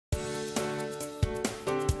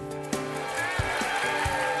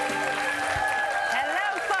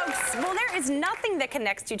is nothing that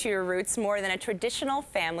connects you to your roots more than a traditional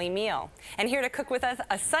family meal. And here to cook with us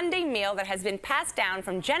a Sunday meal that has been passed down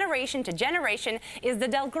from generation to generation is the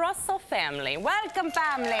DelGrosso family. Welcome,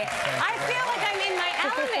 family. I feel like I'm in my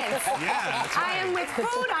element. Yeah, that's right. I am with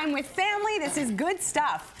food, I'm with family. This is good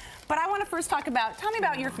stuff. But I want to first talk about, tell me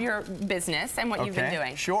about your business and what you've been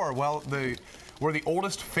doing. Sure. Well, we're the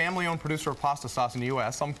oldest family-owned producer of pasta sauce in the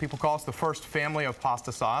U.S. Some people call us the first family of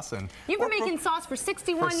pasta sauce. And you've been making sauce for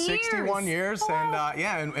 61 years. For 61 years. Oh.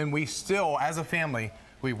 And we still, as a family,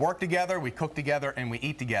 we work together, we cook together, and we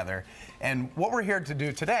eat together. And what we're here to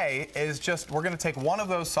do today is we're going to take one of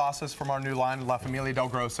those sauces from our new line, LaFamiglia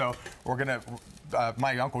DelGrosso. We're going to,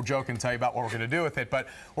 my Uncle Joe can tell you about what we're going to do with it, but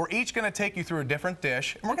we're each going to take you through a different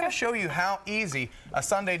dish, and we're going to show you how easy a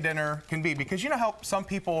Sunday dinner can be. Because you know how some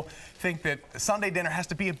people think that Sunday dinner has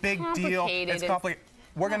to be a big deal. It's complicated.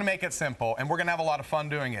 We're going to make it simple, and we're going to have a lot of fun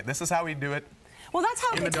doing it. This is how we do it. Well, that's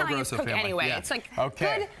how Italians cook anyway. Yeah. It's like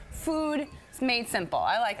good food made simple.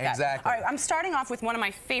 I like that. Exactly. All right, I'm starting off with one of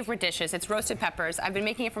my favorite dishes. It's roasted peppers. I've been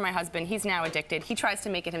making it for my husband. He's now addicted. He tries to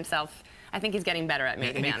make it himself. I think he's getting better at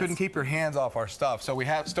making it. And you couldn't keep your hands off our stuff, so we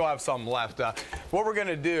still have some left. What we're going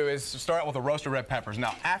to do is start out with the roasted red peppers.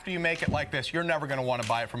 Now, after you make it like this, you're never going to want to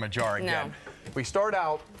buy it from a jar again. No. We start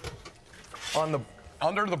out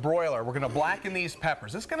under the broiler. We're going to blacken these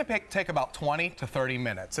peppers. This is going to take about 20 to 30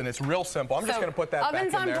 minutes, and it's real simple. I'm just going to put that back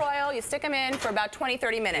in there. Oven's on broil. You stick them in for about 20,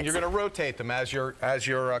 30 minutes. And you're going to rotate them as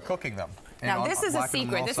you're cooking them. Now, this is a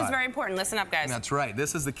secret. This is very important. Listen up, guys. That's right.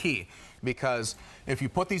 This is the key, because if you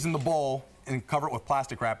put these in the bowl and cover it with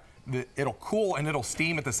plastic wrap, it'll cool and it'll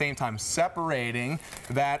steam at the same time, separating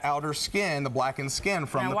that outer skin, the blackened skin,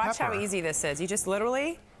 from the pepper. Now, watch how easy this is. You just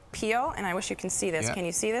literally peel, and I wish you can see this. Yeah. Can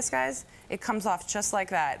you see this, guys? It comes off just like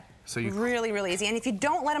that. So really, really easy. And if you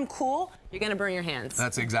don't let them cool, you're going to burn your hands.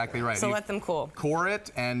 That's exactly right. So let them cool. Core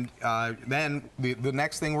it, and then the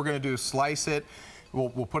next thing we're going to do is slice it. We'll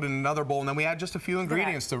put it in another bowl, and then we add just a few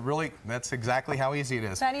ingredients to really, that's exactly how easy it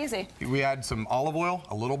is. That easy. We add some olive oil,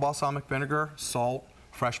 a little balsamic vinegar, salt,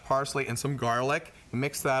 fresh parsley, and some garlic.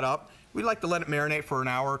 Mix that up. We like to let it marinate for an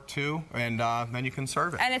hour or two, and then you can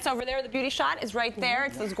serve it. And it's over there. The beauty shot is right there.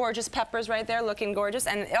 It's those gorgeous peppers right there, looking gorgeous.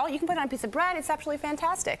 And you can put it on a piece of bread. It's absolutely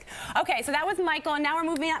fantastic. Okay, so that was Michael, and now we're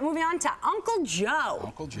moving on to Uncle Joe.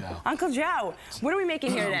 Uncle Joe. Uncle Joe. What are we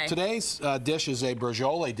making here today? Today's dish is a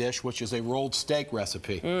braciole dish, which is a rolled steak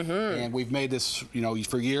recipe. And we've made this,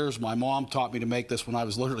 for years. My mom taught me to make this when I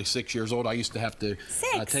was literally 6 years old. I used to have to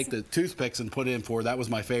take the toothpicks and put it in for her. That was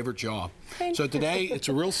my favorite job. So today, it's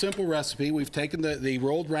a real simple recipe. We've taken the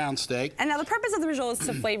rolled round steak. And now the purpose of the braciole is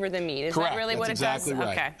to flavor the meat. Is that really what it does? Exactly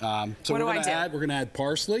right. Okay. So we're going to add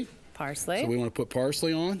parsley. Parsley. So we want to put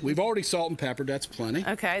parsley on. We've already salt and peppered. That's plenty.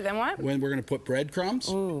 Okay, then what? We're going to put breadcrumbs.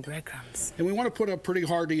 Ooh, breadcrumbs. And we want to put a pretty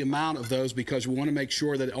hearty amount of those because we want to make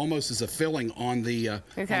sure that it almost is a filling on the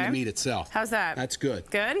meat itself. How's that? That's good.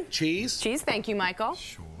 Good? Cheese. Cheese, thank you, Michael.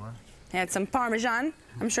 Sure. Add some Parmesan.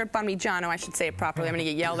 I'm sure Parmigiano, I should say it properly. I'm going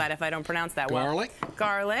to get yelled at if I don't pronounce that well. Garlic.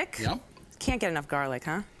 Garlic. Yep. Can't get enough garlic,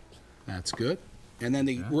 huh? That's good. And then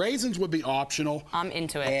the raisins would be optional. I'm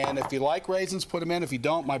into it. And if you like raisins, put them in. If you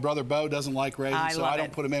don't, my brother Bo doesn't like raisins, so I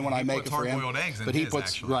don't put them in when I make it for him. Hard-boiled eggs in but he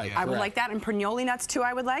puts actually. Right. I would like that, and pernoli nuts too.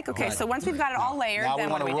 I would like. Okay, so once we've got it all layered, now then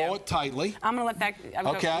we what do we do? want to roll it tightly. I'm gonna let that.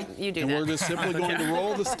 Okay. You do and that. We're just simply going to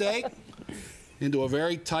roll the steak into a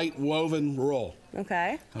very tight woven roll.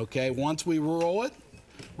 Okay. Okay. Once we roll it,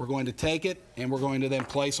 we're going to take it and we're going to then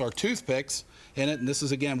place our toothpicks in it. And this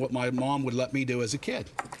is again what my mom would let me do as a kid.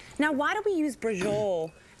 Now, why do we use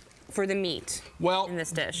braciole for the meat in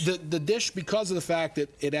this dish? The dish, because of the fact that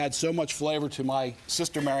it adds so much flavor to my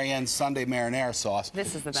sister Marianne's Sunday marinara sauce.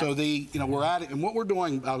 This is the best. So we're adding, and what we're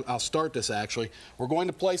doing, I'll start this actually. We're going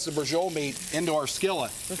to place the braciole meat into our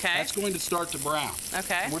skillet. Okay. That's going to start to brown.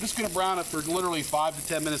 Okay. And we're just going to brown it for literally 5 to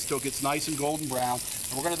 10 minutes till it gets nice and golden brown.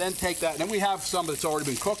 And we're going to then take that, and then we have some that's already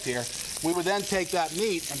been cooked here. We would then take that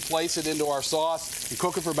meat and place it into our sauce and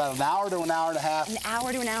cook it for about an hour to an hour and a half. An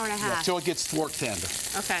hour to an hour and a half. Until it gets fork tender.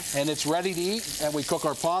 Okay. And it's ready to eat, and we cook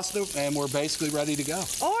our pasta, and we're basically ready to go.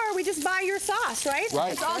 Or we just buy your sauce, right?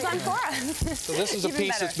 Right. It's all done for us. So this is a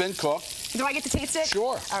piece that's been cooked. Do I get to taste it?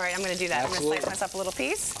 Sure. All right, I'm going to do that. Absolutely. I'm going to slice myself a little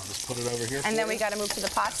piece. I'll just put it over here. And then we got to move to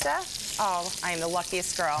the pasta. Oh, I am the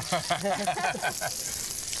luckiest girl.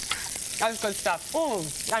 That's good stuff. Oh,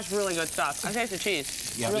 that's really good stuff. I taste the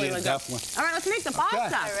cheese. Yeah, really, really definitely. good. All right, let's make the pasta.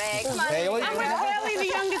 Okay. All right, come on. Haley? I'm with Haley,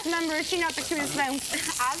 the youngest member. Is she not the cutest thing?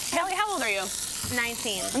 Haley, how old are you?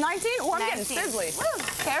 19? Oh, I'm getting sizzly. Woo,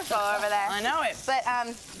 careful over there. I know it. But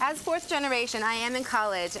as fourth generation, I am in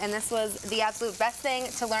college, and this was the absolute best thing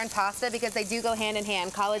to learn pasta because they do go hand in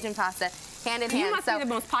hand, college and pasta. Hand in hand. You must be the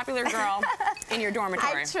most popular girl in your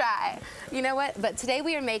dormitory. I try. You know what? But today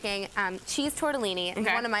we are making cheese tortellini,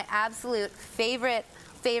 one of my absolute favorite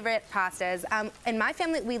pastas. In my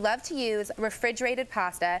family, we love to use refrigerated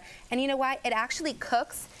pasta, and you know what? It actually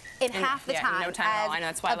cooks in half the time, no time at all. I know,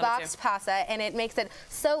 that's why I a love it boxed too. pasta, and it makes it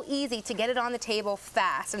so easy to get it on the table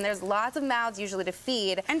fast. And there's lots of mouths usually to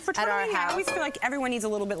feed and for at our tortellini, house. I always feel like everyone needs a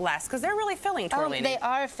little bit less because they're really filling tortellini. They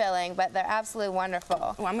are filling, but they're absolutely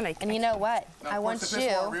wonderful. Oh, I'm gonna. And you know what? Now, I want if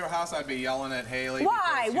this were a real house, I'd be yelling at Haley.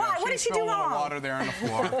 Why? Because, Why? What did she do wrong? Water there on the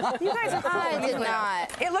floor. You guys are. I did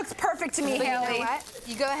not. It looks perfect to me, But Haley. you know what?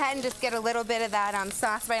 You go ahead and just get a little bit of that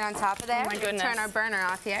sauce right on top of there. Oh my goodness. Turn our burner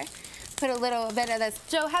off here. Put a little bit of this.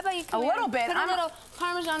 Joe, how about you come A little bit. Put a little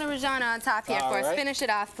Parmesan Reggiano on top here for us. Finish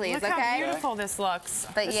it off, please, Look okay? how beautiful this looks.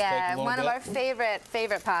 But yeah, one of our favorite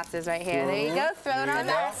pastas right here. There you go. Throw it on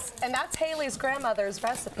there. And that's Haley's grandmother's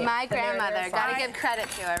recipe. My grandmother. Gotta give credit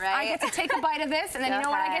to her, right? I get to take a bite of this, and then you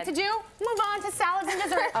know what I get to do? Move on to salads and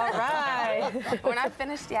dessert. All right. We're not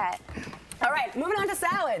finished yet. All right, moving on to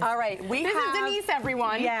salads. All right, This is Denise,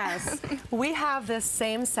 everyone. Yes. We have this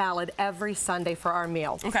same salad every Sunday for our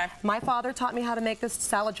meal. Okay. My father taught me how to make this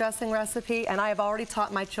salad dressing recipe, and I have already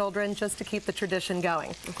taught my children just to keep the tradition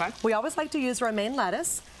going. Okay. We always like to use romaine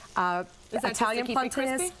lettuce. Is that Italian just to keep it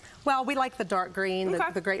plantain crispy? Well, we like the dark green,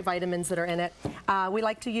 Okay. the great vitamins that are in it. We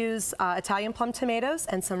like to use Italian plum tomatoes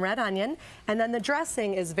and some red onion. And then the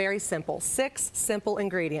dressing is very simple. 6 simple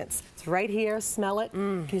ingredients. It's right here. Smell it.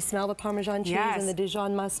 Can you smell the Parmesan cheese and the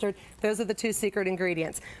Dijon mustard? Those are the 2 secret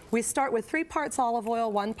ingredients. We start with 3 parts olive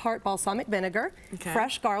oil, 1 part balsamic vinegar,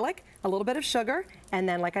 fresh garlic, a little bit of sugar, and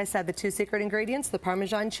then, like I said, the 2 secret ingredients, the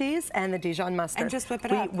Parmesan cheese and the Dijon mustard. And just whip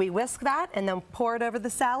it up. We whisk that and then pour it over the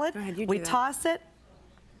salad. Go ahead, you do we that. toss it,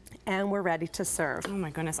 and we're ready to serve. Oh my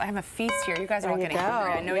goodness, I have a feast here. You guys are all There you getting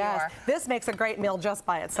hungry. go. I know you are. This makes a great meal just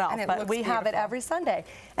by itself, And it but looks we have it beautiful. every Sunday.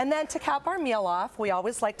 And then to cap our meal off, we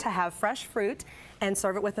always like to have fresh fruit and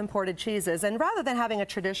serve it with imported cheeses. And rather than having a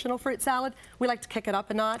traditional fruit salad, we like to kick it up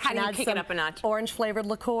a notch. How do and you add kick some it up a notch? Orange-flavored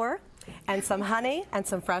liqueur and some honey and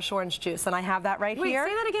some fresh orange juice. And I have that right Wait, here.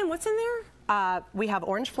 say that again. What's in there? We have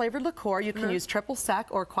orange-flavored liqueur. You can use triple sec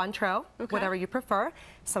or Cointreau, whatever you prefer.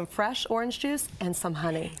 Some fresh orange juice and some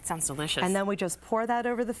honey. It sounds delicious. And then we just pour that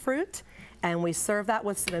over the fruit, and we serve that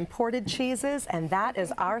with some imported cheeses, and that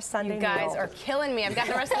is our Sunday meal. You guys are killing me. I've got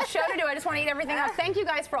the rest of the show to do. I just want to eat everything up. Thank you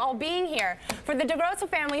guys for all being here. For the DelGrosso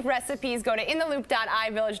family recipes, go to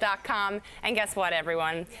intheloop.ivillage.com. And guess what,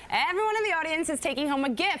 everyone? Everyone in the audience is taking home a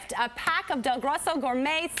gift, a pack of DelGrosso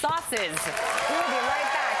gourmet sauces. We'll be right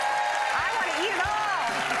back.